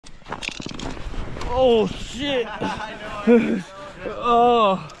Oh shit!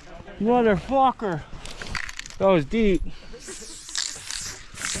 Oh, motherfucker! That was deep.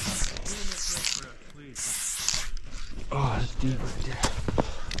 Oh, that's deep right there.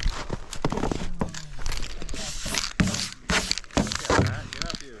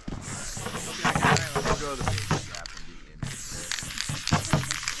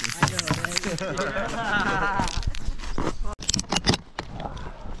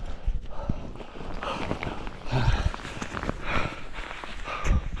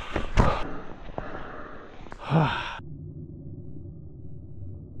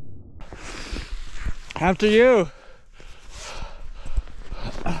 After you.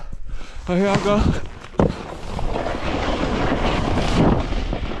 Oh, here I'll go.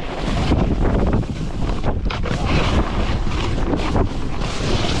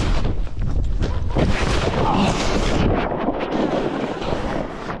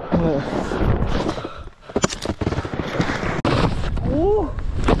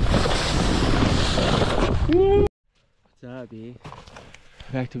 What's up, B?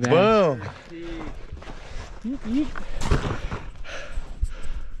 Back to back. Boom. Yeep, yeep.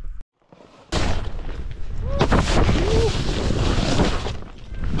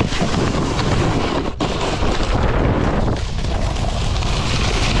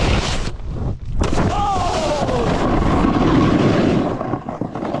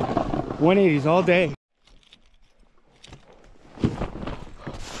 Oh! 180s all day.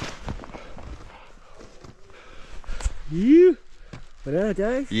 You? What up,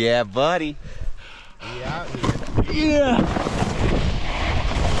 guys? Yeah, buddy. We out here. Yeah.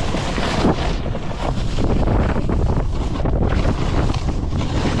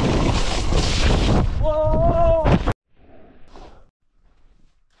 Whoa.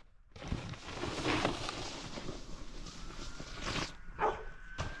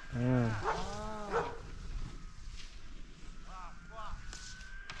 Yeah.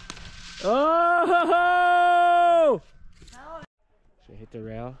 Oh! Should I hit the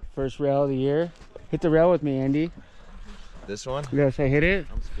rail? First rail of the year. Hit the rail with me, Andy. This one? You gotta say hit it?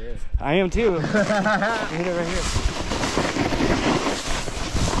 I'm scared. I am too. Hit it right here.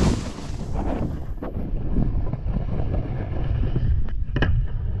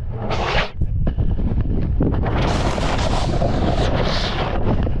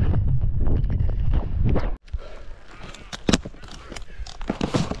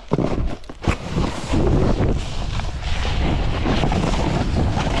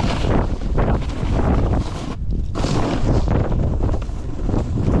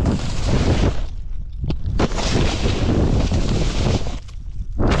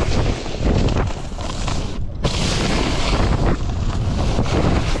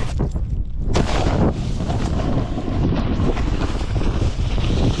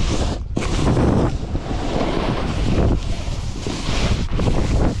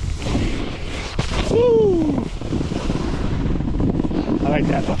 I like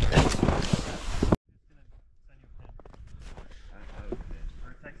that bumper.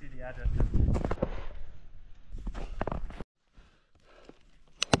 Or text you the address.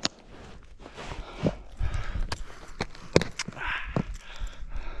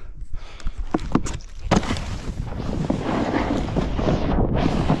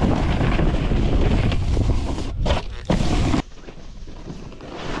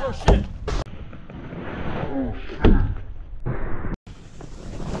 Oh shit!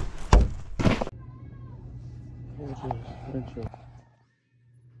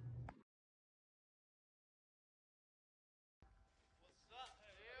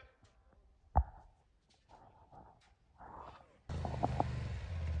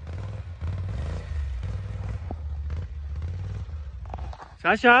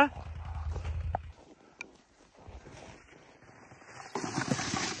 Sasha?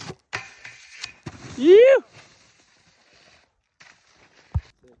 You?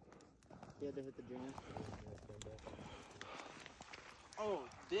 You had to hit the jam. Oh,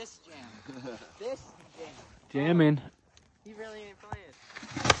 this jam. This jam. Jamming. He really ain't playing.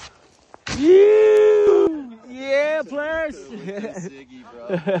 You? Yeah, plus. Siggy,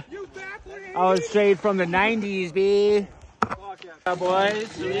 bro. I was straight from the 90s, B. Yeah,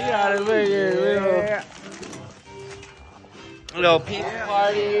 boys. We got a little pizza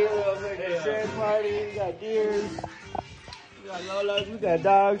party, little shred party. We got deers. We got Lolas. We got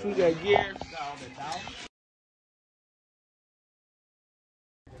dogs. We got gear.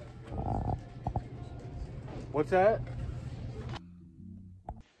 What's that?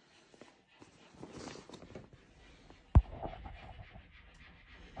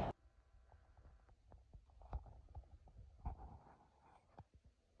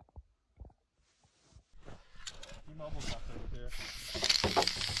 mobile stuff over here.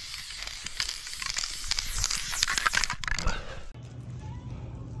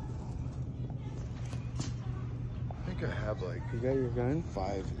 I think I have like You got your gun?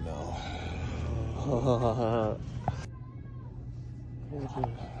 5 no. Oh,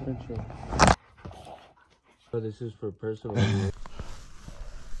 this is for personal use.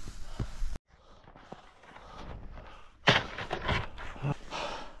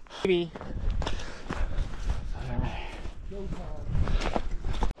 Baby.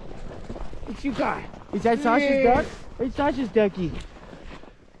 What you got? Is that Sasha's duck? It's Sasha's ducky.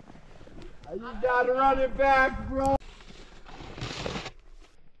 I just gotta run it back, bro.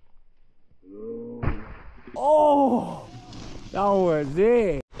 Oh, that was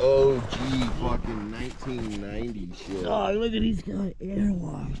it. OG fucking 1990 shit. Oh, look at these guys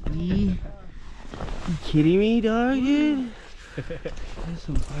airwalk, B. You kidding me, dog, dude? That's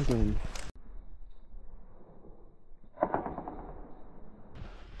some fucking.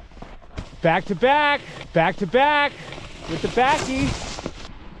 Back to back with the backy.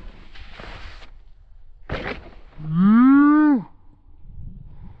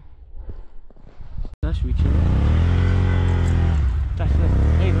 Josh, we chill. Josh, look.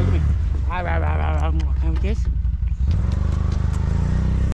 Hey, look at me. Can I with this?